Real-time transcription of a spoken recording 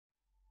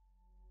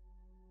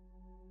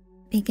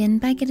Begin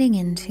by getting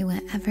into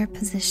whatever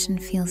position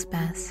feels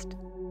best.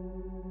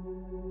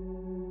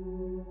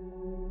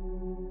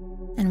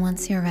 And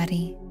once you're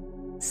ready,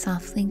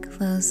 softly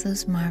close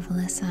those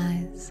marvelous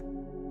eyes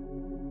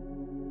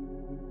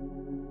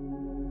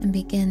and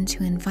begin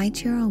to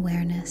invite your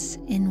awareness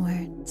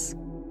inwards.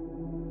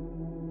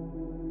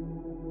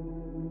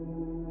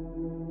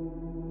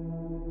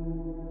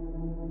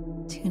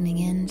 Tuning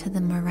into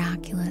the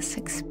miraculous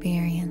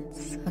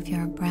experience of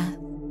your breath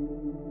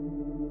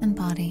and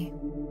body.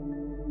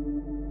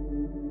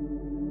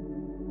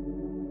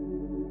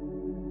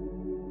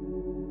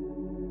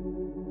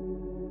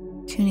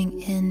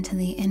 Tuning into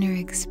the inner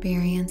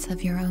experience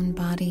of your own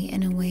body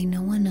in a way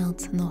no one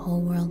else in the whole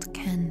world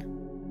can.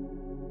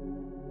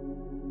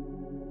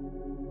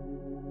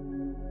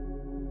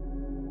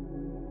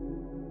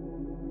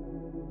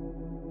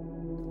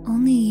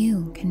 Only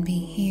you can be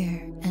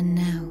here and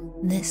now,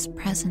 this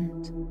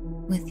present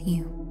with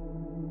you.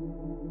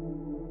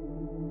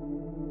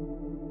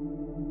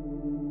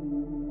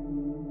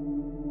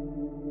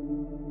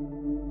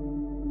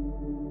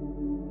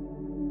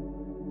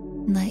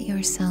 Let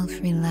yourself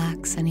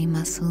relax any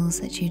muscles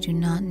that you do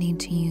not need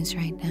to use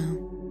right now.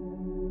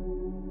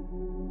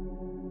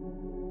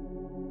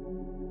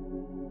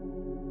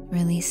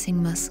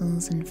 Releasing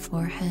muscles in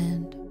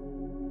forehead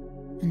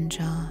and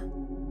jaw.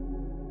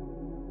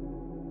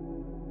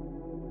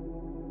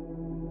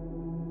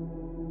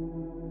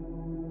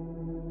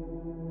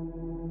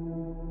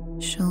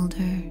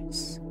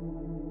 Shoulders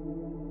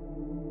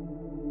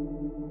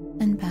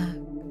and back.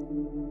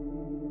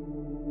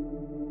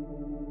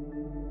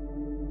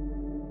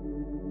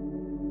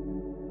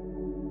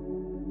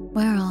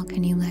 Where all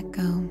can you let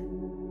go?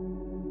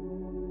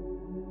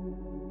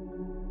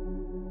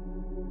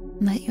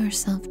 Let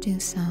yourself do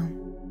so.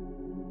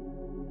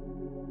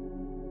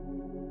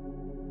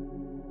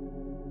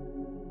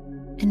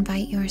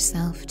 Invite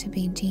yourself to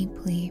be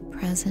deeply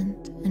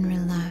present and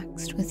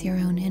relaxed with your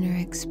own inner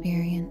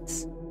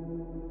experience,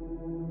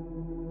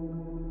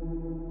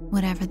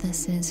 whatever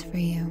this is for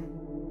you.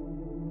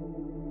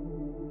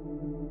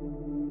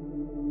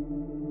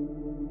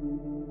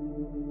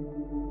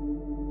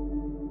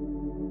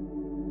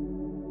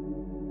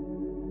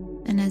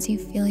 And as you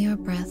feel your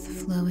breath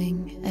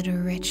flowing at a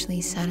richly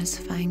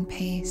satisfying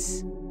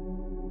pace,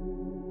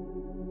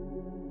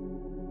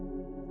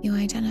 you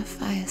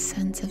identify a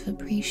sense of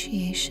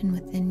appreciation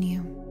within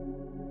you,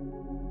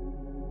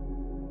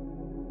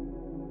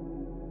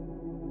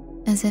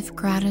 as if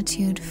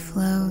gratitude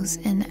flows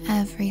in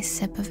every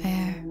sip of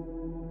air.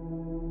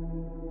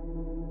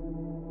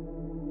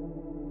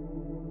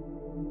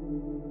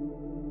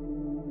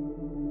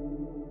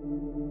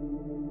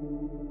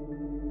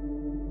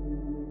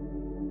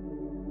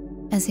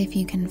 As if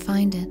you can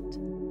find it,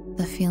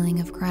 the feeling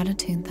of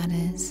gratitude that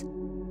is,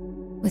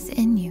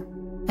 within you,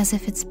 as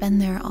if it's been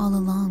there all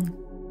along.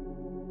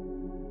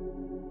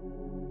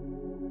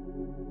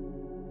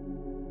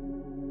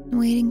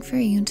 Waiting for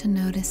you to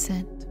notice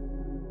it,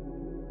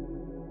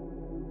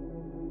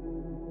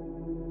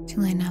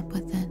 to line up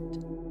with it,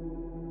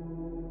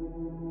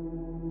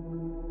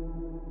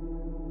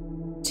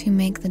 to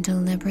make the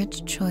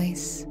deliberate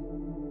choice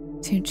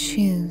to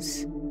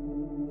choose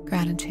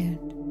gratitude.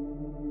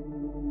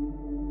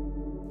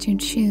 To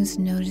choose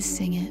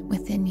noticing it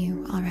within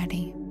you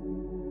already.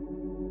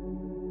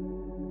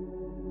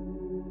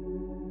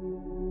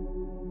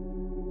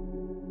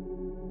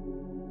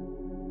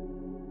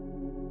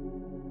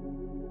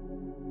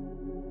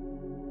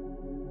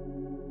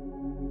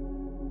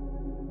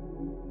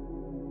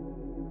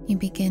 You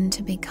begin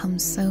to become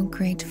so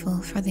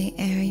grateful for the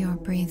air you're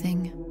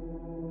breathing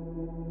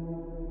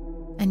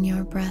and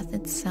your breath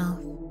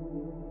itself.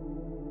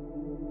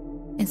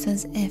 It's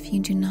as if you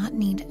do not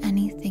need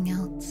anything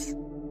else.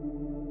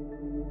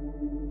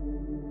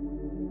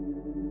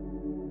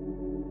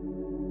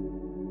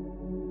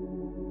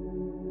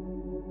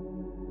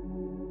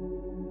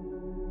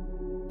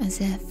 As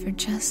if for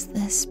just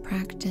this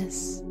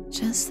practice,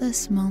 just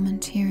this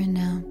moment here and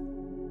now,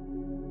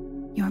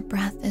 your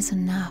breath is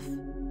enough.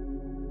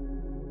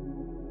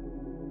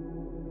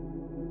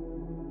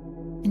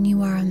 And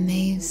you are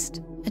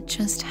amazed at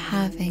just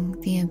having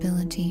the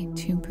ability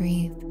to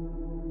breathe.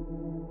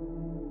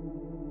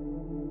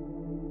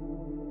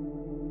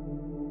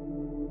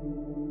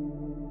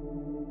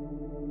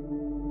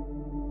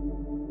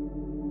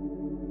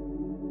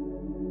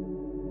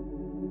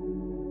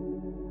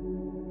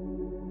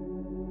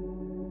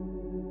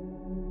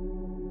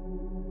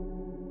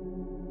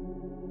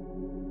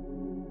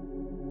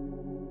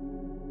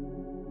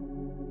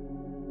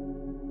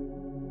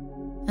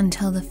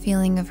 Until the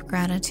feeling of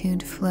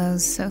gratitude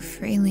flows so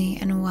freely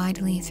and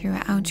widely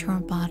throughout your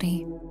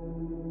body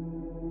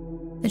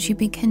that you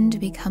begin to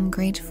become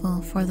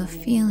grateful for the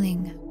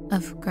feeling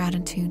of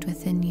gratitude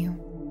within you.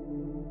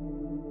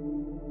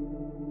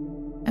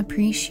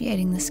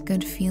 Appreciating this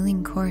good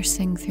feeling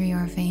coursing through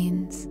your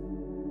veins.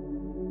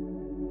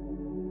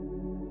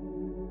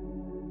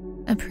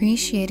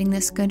 Appreciating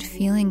this good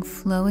feeling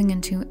flowing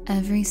into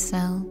every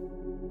cell,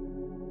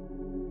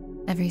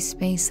 every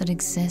space that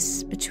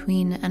exists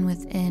between and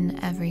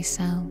within every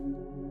cell.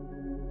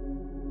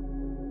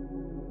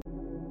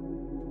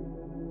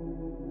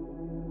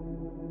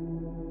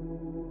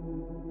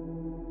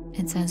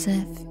 It's as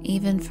if,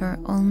 even for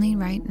only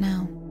right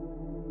now,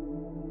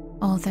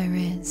 all there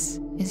is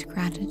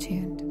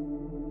gratitude.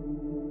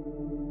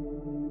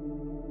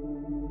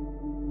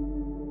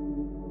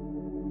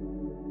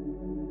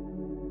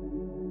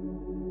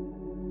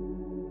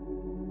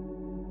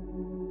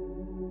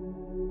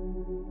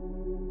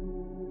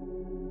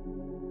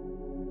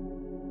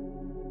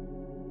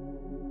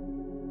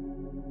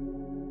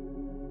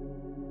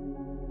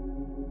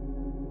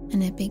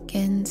 And it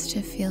begins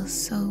to feel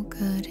so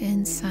good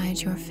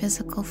inside your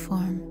physical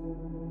form.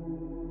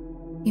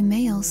 You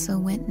may also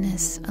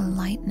witness a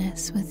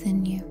lightness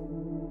within you,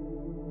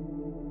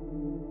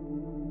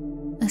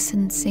 a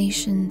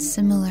sensation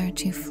similar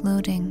to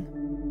floating.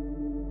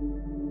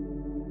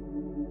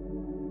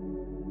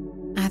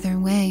 Either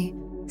way,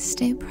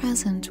 stay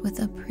present with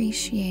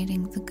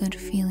appreciating the good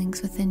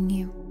feelings within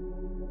you.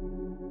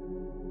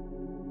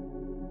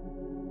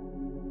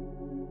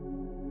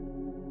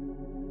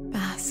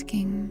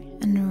 Basking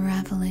and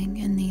reveling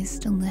in these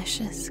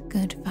delicious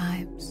good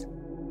vibes.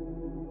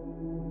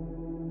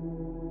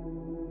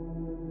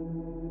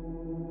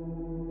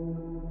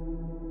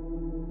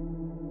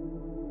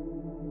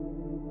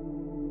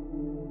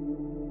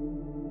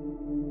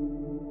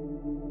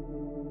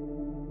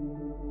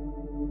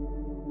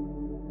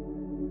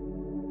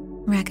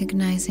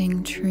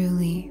 Recognizing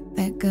truly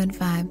that good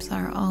vibes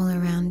are all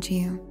around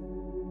you,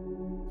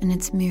 and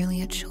it's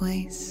merely a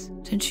choice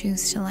to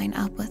choose to line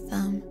up with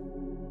them,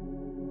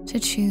 to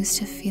choose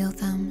to feel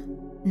them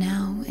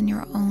now in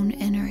your own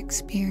inner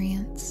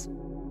experience.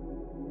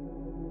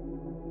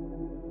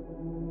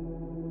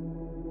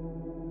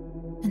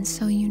 And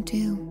so you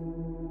do.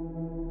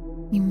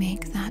 You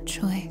make that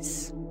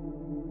choice.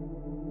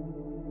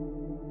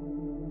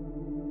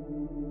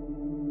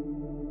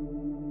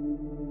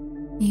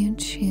 You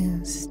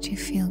choose to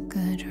feel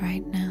good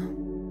right now.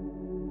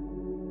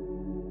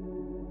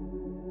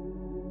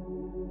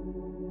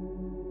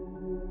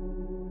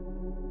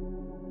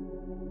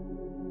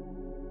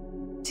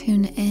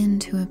 Tune in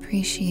to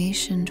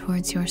appreciation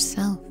towards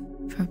yourself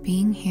for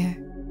being here,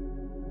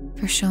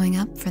 for showing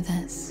up for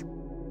this.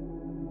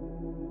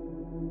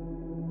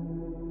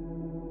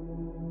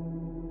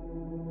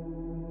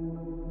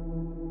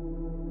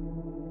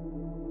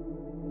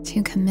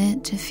 To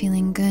commit to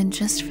feeling good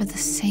just for the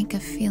sake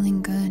of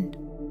feeling good,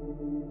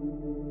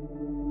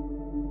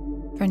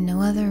 for no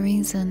other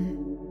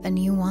reason than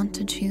you want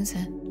to choose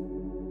it.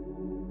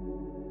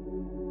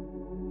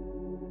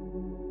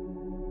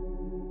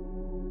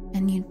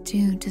 And you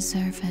do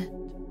deserve it.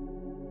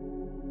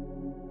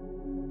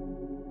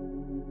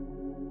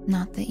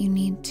 Not that you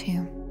need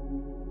to,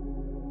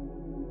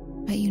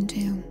 but you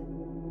do.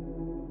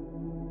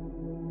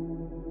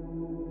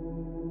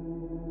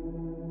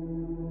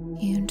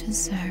 You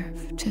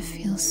deserve to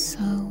feel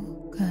so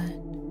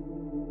good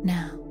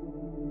now.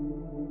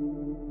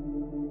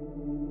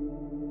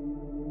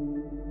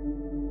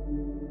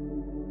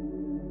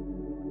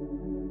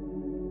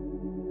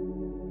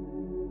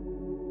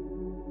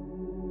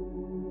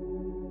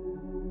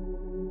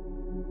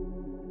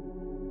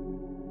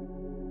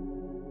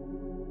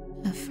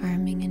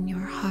 Affirming in your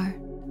heart,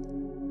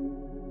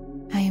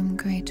 I am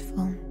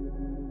grateful.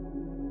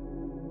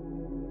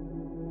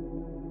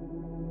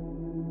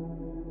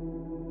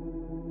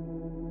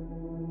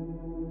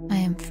 I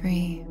am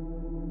free.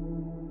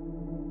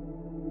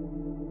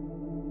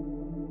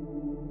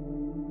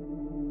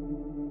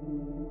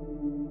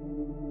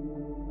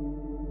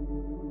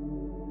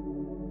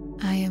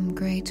 I am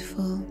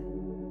grateful.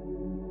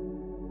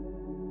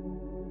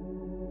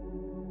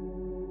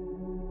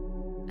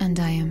 And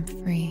I am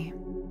free.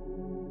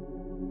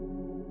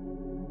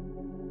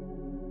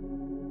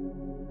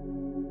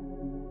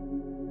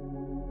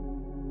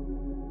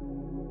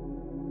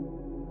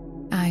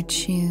 I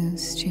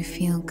choose to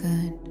feel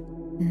good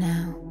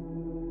now.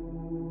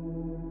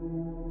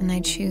 And I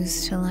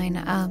choose to line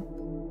up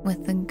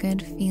with the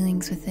good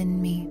feelings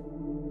within me.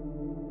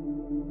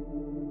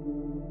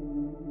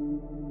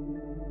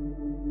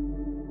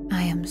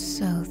 I am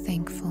so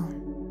thankful.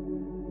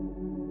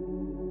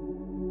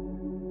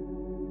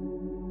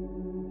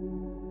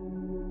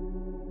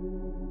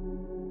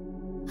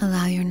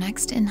 Allow your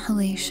next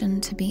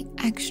inhalation to be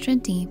extra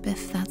deep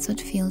if that's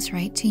what feels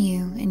right to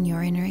you in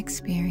your inner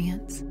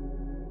experience,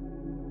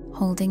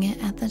 holding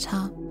it at the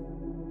top.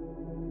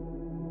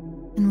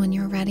 And when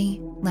you're ready,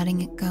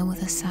 letting it go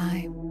with a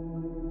sigh.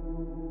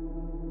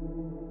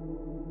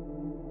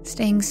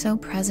 Staying so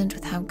present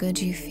with how good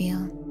you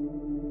feel,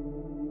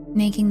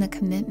 making the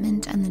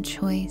commitment and the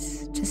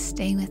choice to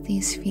stay with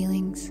these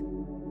feelings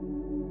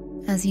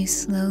as you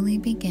slowly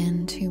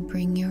begin to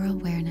bring your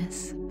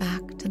awareness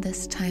back to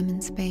this time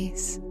and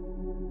space.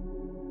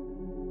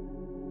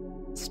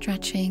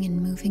 Stretching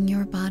and moving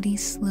your body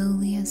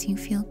slowly as you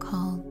feel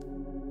called.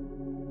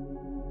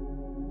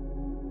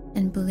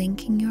 And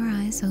blinking your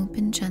eyes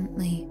open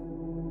gently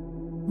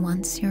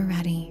once you're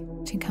ready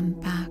to come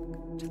back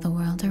to the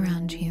world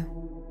around you.